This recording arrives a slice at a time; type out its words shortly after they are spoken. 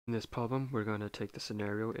In this problem, we're going to take the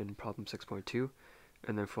scenario in problem 6.2,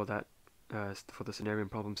 and then for that, for the scenario in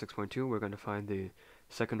problem 6.2, we're going to find the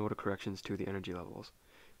second order corrections to the energy levels.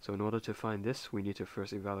 So in order to find this, we need to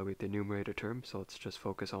first evaluate the numerator term, so let's just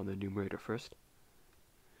focus on the numerator first.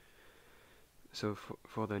 So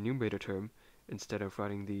for the numerator term, instead of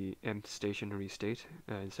writing the mth stationary state,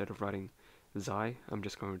 instead of writing xi, I'm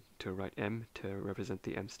just going to write m to represent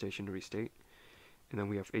the mth stationary state. And then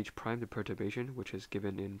we have h prime, the perturbation, which is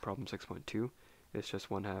given in problem 6.2. It's just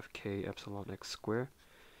 1/2 k epsilon x squared.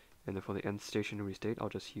 And then for the nth stationary state, I'll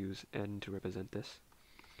just use n to represent this.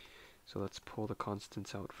 So let's pull the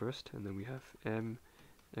constants out first, and then we have m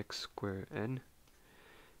x squared n.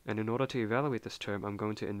 And in order to evaluate this term, I'm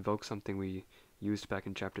going to invoke something we used back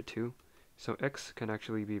in chapter 2. So x can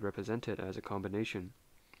actually be represented as a combination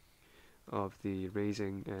of the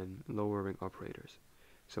raising and lowering operators.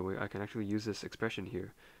 So I can actually use this expression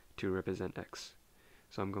here to represent x.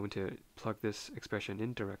 So I'm going to plug this expression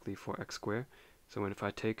in directly for x squared. So if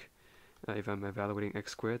I take, if I'm evaluating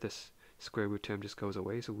x squared, this square root term just goes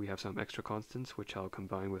away. So we have some extra constants, which I'll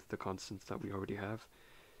combine with the constants that we already have.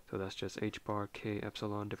 So that's just h bar k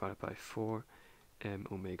epsilon divided by 4 m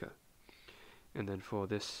omega. And then for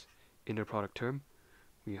this inner product term,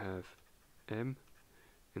 we have m,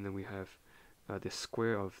 and then we have the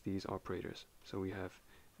square of these operators. So we have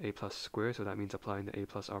a plus squared, so that means applying the a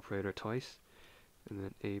plus operator twice, and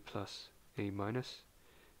then a plus a minus,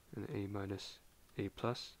 and a minus a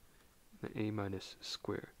plus, and a minus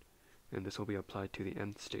squared. And this will be applied to the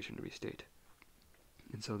nth stationary state.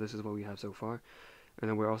 And so this is what we have so far. And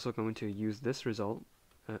then we're also going to use this result,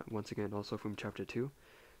 once again also from chapter 2.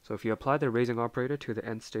 So if you apply the raising operator to the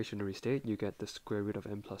nth stationary state, you get the square root of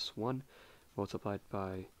n plus 1 multiplied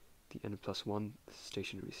by the n plus 1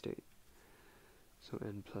 stationary state. So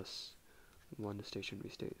n plus 1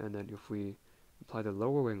 stationary state. And then if we apply the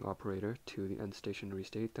lowering operator to the nth stationary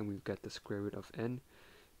state, then we get the square root of n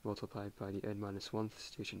multiplied by the n minus 1th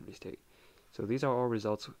stationary state. So these are all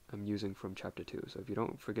results I'm using from chapter 2. So if you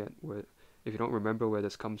don't remember where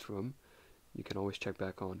this comes from, you can always check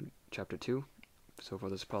back on chapter 2. So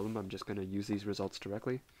for this problem, I'm just going to use these results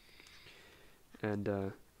directly.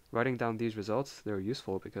 And writing down these results, they're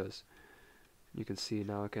useful because you can see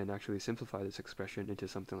now I can actually simplify this expression into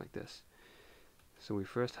something like this. So we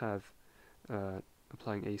first have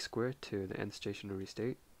applying a squared to the nth stationary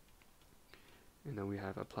state, and then we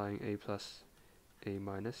have applying a plus a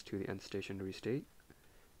minus to the nth stationary state,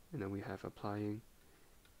 and then we have applying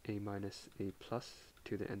a minus a plus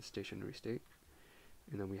to the nth stationary state,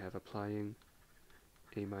 and then we have applying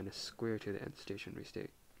a minus squared to the nth stationary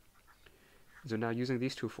state. So now using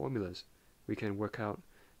these two formulas, we can work out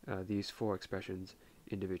these four expressions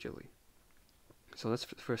individually. So let's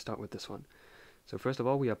first start with this one. So first of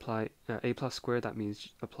all, we apply a plus squared. That means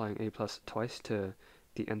applying a plus twice to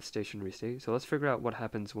the nth stationary state. So let's figure out what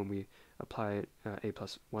happens when we apply a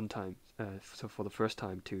plus one time, so for the first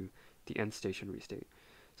time to the nth stationary state.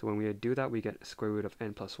 So when we do that, we get square root of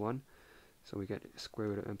n plus 1. So we get square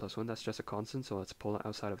root of n plus 1. That's just a constant, so let's pull it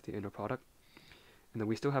outside of the inner product. And then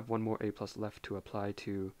we still have one more a plus left to apply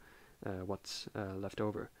to what's left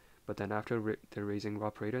over. But then after the raising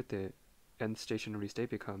operator, the nth stationary state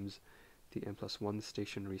becomes the n plus 1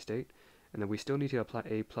 stationary state. And then we still need to apply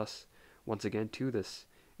a plus once again to this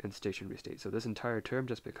nth stationary state. So this entire term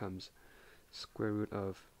just becomes square root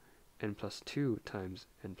of n plus 2 times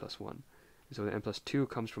n plus 1. So the n plus 2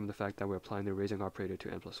 comes from the fact that we're applying the raising operator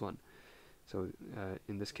to n plus 1. So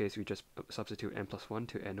in this case, we just substitute n plus 1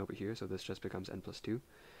 to n over here, so this just becomes n plus 2.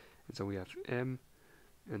 And so we have m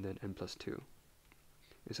and then n plus 2.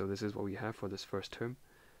 And so this is what we have for this first term.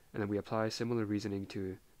 And then we apply similar reasoning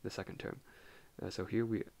to the second term. So here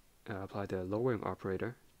we apply the lowering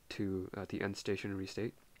operator to the nth stationary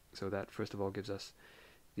state. So that first of all gives us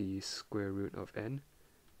the square root of n,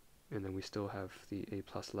 and then we still have the a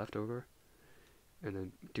plus left over. And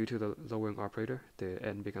then due to the lowering operator, the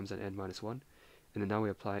n becomes an n minus 1. And then now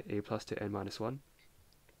we apply a plus to n minus 1.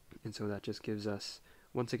 And so that just gives us,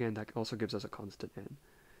 once again, that also gives us a constant n.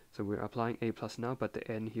 So we're applying a plus now, but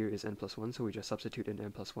the n here is n plus 1, so we just substitute in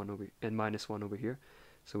n minus 1 over here.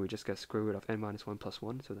 So we just get square root of n minus 1 plus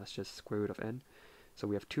 1, so that's just square root of n. So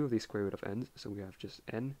we have two of these square root of n's, so we have just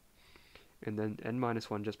n. And then n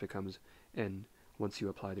minus 1 just becomes n once you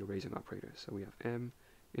apply the raising operator. So we have m,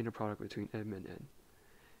 inner product between m and n.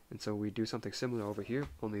 And so we do something similar over here,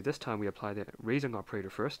 only this time we apply the raising operator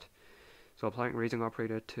first. So applying raising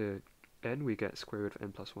operator to n, we get square root of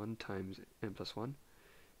n plus 1 times n plus 1.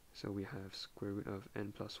 So we have square root of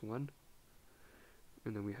n plus 1,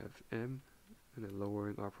 and then we have m, and then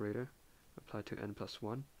lowering operator applied to n plus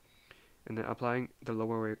 1. And then applying the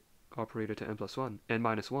lowering operator to n plus 1, n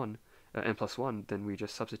minus 1, n plus 1, then we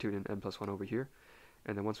just substitute in n plus 1 over here.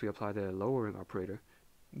 And then once we apply the lowering operator,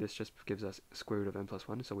 this just gives us square root of n plus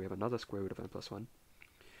 1, so we have another square root of n plus 1.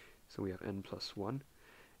 So we have n plus 1.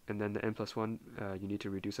 And then the n plus 1, you need to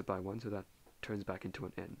reduce it by 1, so that turns back into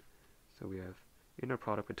an n. So we have inner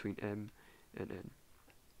product between m and n.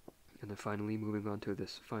 And then finally, moving on to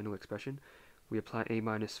this final expression, we apply a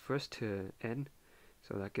minus first to n,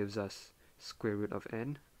 so that gives us square root of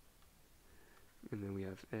n. And then we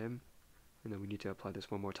have m, and then we need to apply this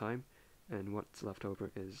one more time, and what's left over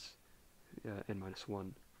is n minus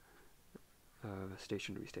 1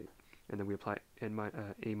 stationary state. And then we apply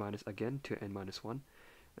a minus again to n minus 1,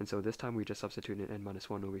 and so this time we just substitute in n minus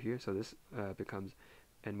 1 over here, so this becomes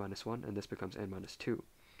n minus 1, and this becomes n minus 2.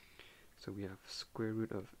 So we have square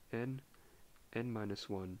root of n minus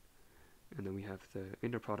 1, and then we have the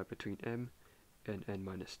inner product between m and n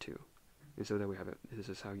minus 2. And so there we have it. This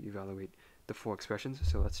is how you evaluate the 4 expressions.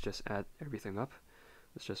 So let's just add everything up.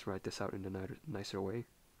 Let's just write this out in a nicer way.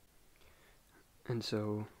 And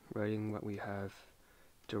so, writing what we have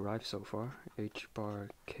derived so far, h bar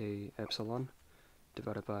k epsilon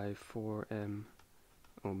divided by 4m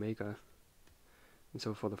omega. And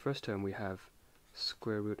so for the first term we have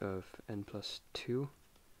square root of n plus 2,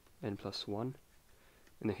 n plus 1.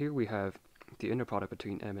 And then here we have the inner product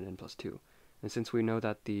between m and n plus 2. And since we know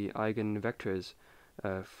that the eigenvectors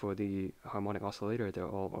for the harmonic oscillator, they're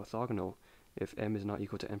all orthogonal, if m is not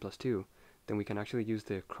equal to n plus 2, then we can actually use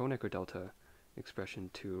the Kronecker delta expression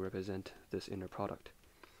to represent this inner product.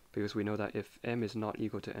 Because we know that if m is not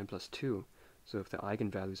equal to n plus 2, so if the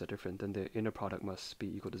eigenvalues are different, then the inner product must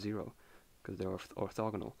be equal to 0, because they're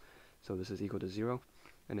orthogonal. So this is equal to 0,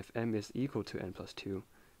 and if m is equal to n plus 2,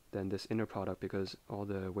 then this inner product, because all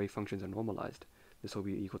the wave functions are normalized, this will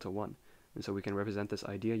be equal to 1. And so we can represent this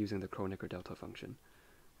idea using the Kronecker delta function.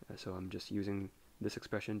 So I'm just using this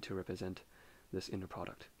expression to represent this inner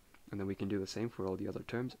product. And then we can do the same for all the other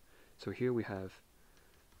terms. So here we have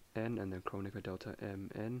n and then Kronecker delta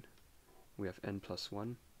mn. We have n plus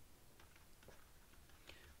 1.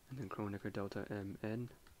 And then Kronecker delta mn. And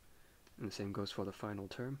the same goes for the final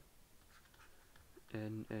term.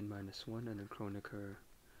 n minus 1, and then Kronecker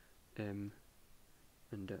m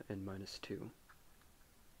and n minus 2.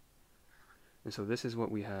 And so this is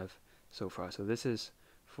what we have so far. So this is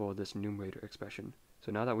for this numerator expression.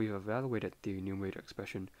 So now that we've evaluated the numerator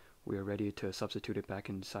expression, we are ready to substitute it back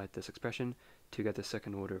inside this expression to get the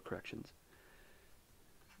second order corrections.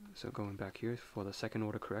 So going back here for the second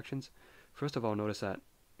order corrections, first of all, notice that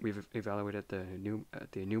we've evaluated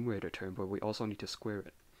the numerator term, but we also need to square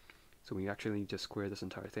it. So we actually need to square this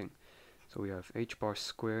entire thing. So we have h bar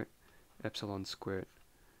squared, epsilon squared,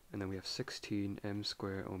 and then we have 16 m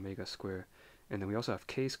squared omega squared, and then we also have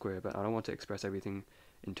k squared, but I don't want to express everything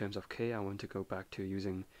in terms of k. I want to go back to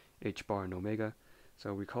using h bar and omega.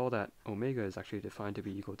 So recall that omega is actually defined to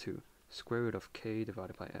be equal to square root of k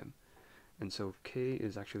divided by m. And so k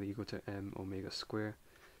is actually equal to m omega squared.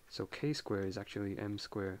 So k squared is actually m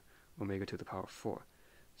squared omega to the power 4.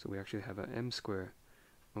 So we actually have a m squared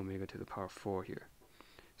omega to the power 4 here.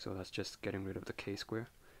 So that's just getting rid of the k squared.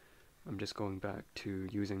 I'm just going back to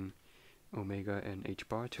using omega and h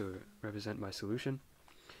bar to represent my solution.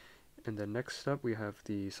 And then next up we have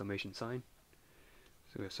the summation sign.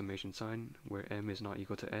 So we have summation sign where m is not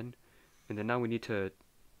equal to n. And then now we need to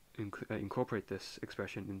incorporate this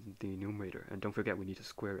expression in the numerator. And don't forget, we need to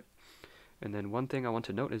square it. And then one thing I want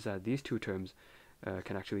to note is that these two terms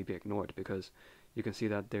can actually be ignored, because you can see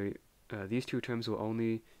that these two terms will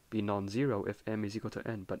only be non-zero if m is equal to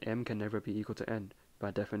n, but m can never be equal to n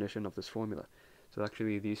by definition of this formula. So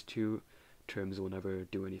actually these two terms will never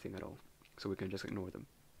do anything at all. So we can just ignore them.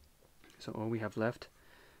 So all we have left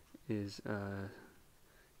is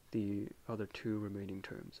the other two remaining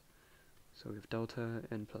terms. So we have delta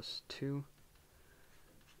n plus 2,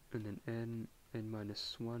 and then n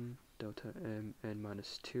minus 1, delta m n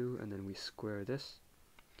minus 2, and then we square this.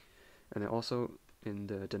 And then also in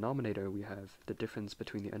the denominator we have the difference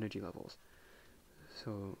between the energy levels.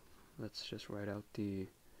 So let's just write out the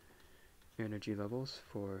energy levels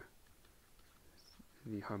for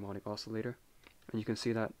the harmonic oscillator. And you can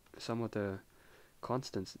see that some of the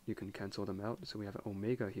constants, you can cancel them out. So we have an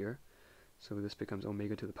omega here. So this becomes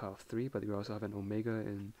omega to the power of 3, but we also have an omega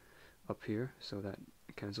up here, so that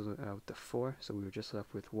cancels out the 4. So we were just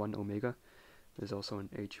left with 1 omega. There's also an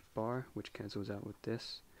h bar, which cancels out with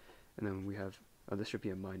this. And then we have, this should be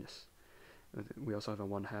a minus. We also have a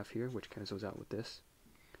 1/2 here, which cancels out with this.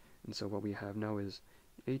 And so what we have now is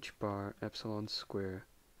h bar epsilon square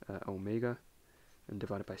omega and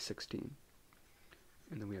divided by 16.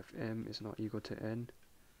 and then we have m is not equal to n,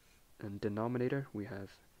 and denominator we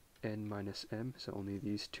have n minus m, so only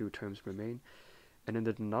these two terms remain. And in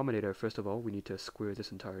the denominator, first of all, we need to square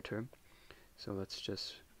this entire term. So let's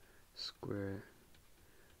just square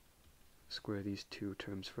these two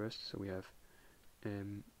terms first. So we have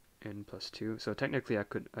n plus 2. So technically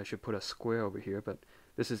I should put a square over here, but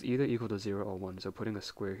this is either equal to 0 or 1. So putting a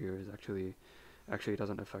square here is actually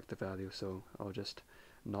doesn't affect the value. So I'll just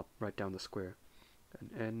not write down the square.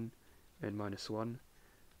 And n minus 1,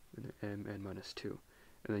 and then n minus 2.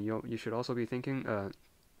 And then you should also be thinking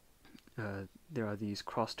there are these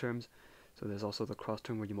cross terms. So there's also the cross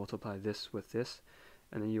term where you multiply this with this,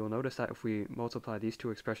 and then you'll notice that if we multiply these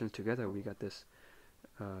two expressions together, we get this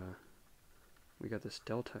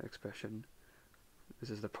delta expression. This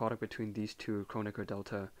is the product between these two Kronecker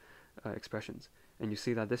delta expressions, and you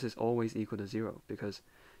see that this is always equal to 0, because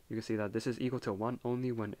you can see that this is equal to 1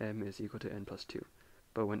 only when m is equal to n plus 2.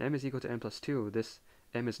 But when m is equal to n plus 2, this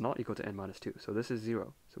m is not equal to n minus 2, so this is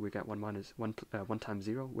 0. So we get 1 times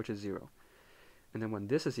 0, which is 0. And then when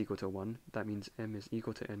this is equal to 1, that means m is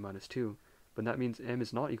equal to n minus 2, but that means m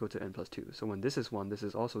is not equal to n plus 2. So when this is 1, this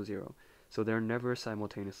is also 0. So they're never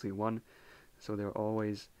simultaneously 1, so they're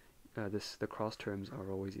always, the cross terms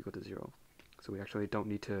are always equal to 0. So we actually don't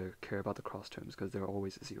need to care about the cross terms, because they're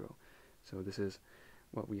always 0. So this is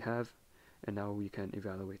what we have, and now we can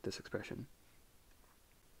evaluate this expression.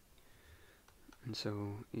 And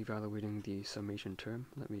so evaluating the summation term,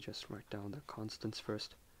 let me just write down the constants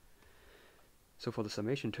first. So for the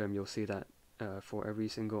summation term, you'll see that for every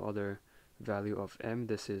single other value of m,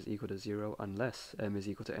 this is equal to 0 unless m is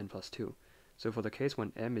equal to n plus 2. So for the case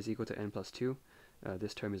when m is equal to n plus 2,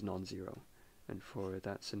 this term is non-zero. And for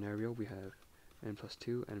that scenario, we have n plus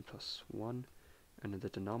 2, n plus 1, and in the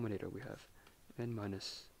denominator we have n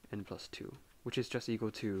minus n plus 2, which is just equal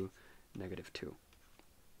to negative 2.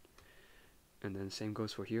 And then same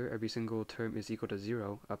goes for here. Every single term is equal to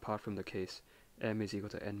 0 apart from the case m is equal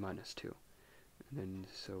to n minus 2. And then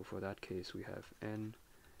so for that case we have n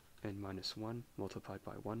minus 1 multiplied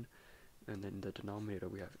by 1, and then in the denominator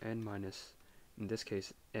we have n minus, in this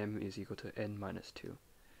case m is equal to n minus 2.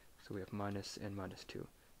 So we have minus n minus 2.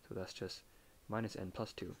 So that's just minus n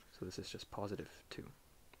plus 2. So this is just positive 2.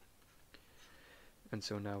 And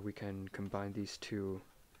so now we can combine these two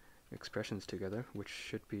expressions together, which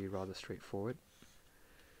should be rather straightforward.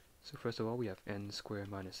 So first of all, we have n squared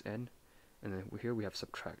minus n, and then here we have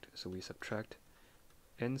subtract. So we subtract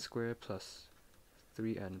n squared plus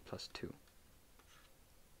 3n plus 2.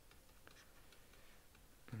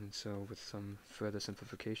 And so with some further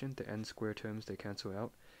simplification, the n squared terms, they cancel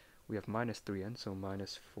out. We have minus 3n, so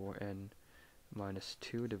minus 4n minus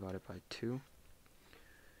 2 divided by 2.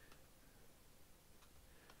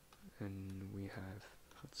 And we have,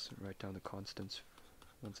 let's write down the constants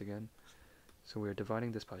once again. So we're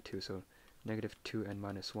dividing this by 2, so negative 2n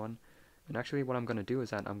minus 1. And actually what I'm going to do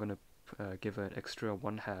is that I'm going to give an extra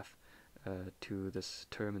 1/2 to this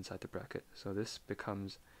term inside the bracket. So this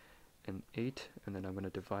becomes an 8, and then I'm going to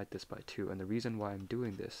divide this by 2. And the reason why I'm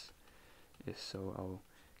doing this is so I'll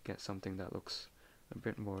get something that looks a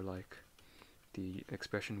bit more like the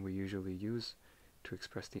expression we usually use to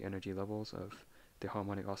express the energy levels of the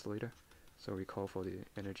harmonic oscillator. So recall, for the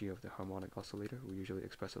energy of the harmonic oscillator, we usually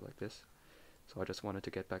express it like this. So I just wanted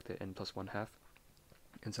to get back to n plus 1/2.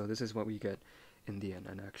 And so this is what we get in the end.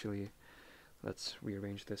 And actually, let's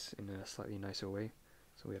rearrange this in a slightly nicer way.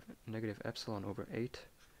 So we have negative epsilon over 8,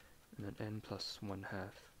 and then n plus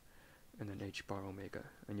 1/2, and then h bar omega.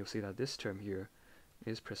 And you'll see that this term here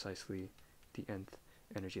is precisely the nth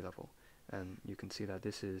energy level. And you can see that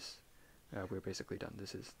this is, we're basically done.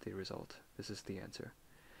 This is the result. This is the answer.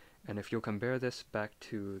 And if you'll compare this back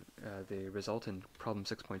to the result in problem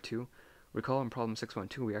 6.2, recall in problem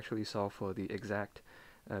 6.2 we actually solved for the exact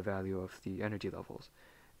value of the energy levels.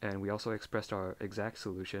 And we also expressed our exact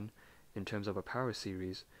solution in terms of a power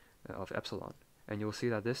series of epsilon. And you'll see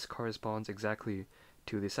that this corresponds exactly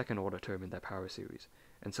to the second order term in that power series.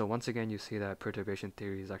 And so once again you see that perturbation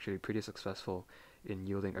theory is actually pretty successful in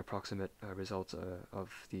yielding approximate results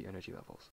of the energy levels.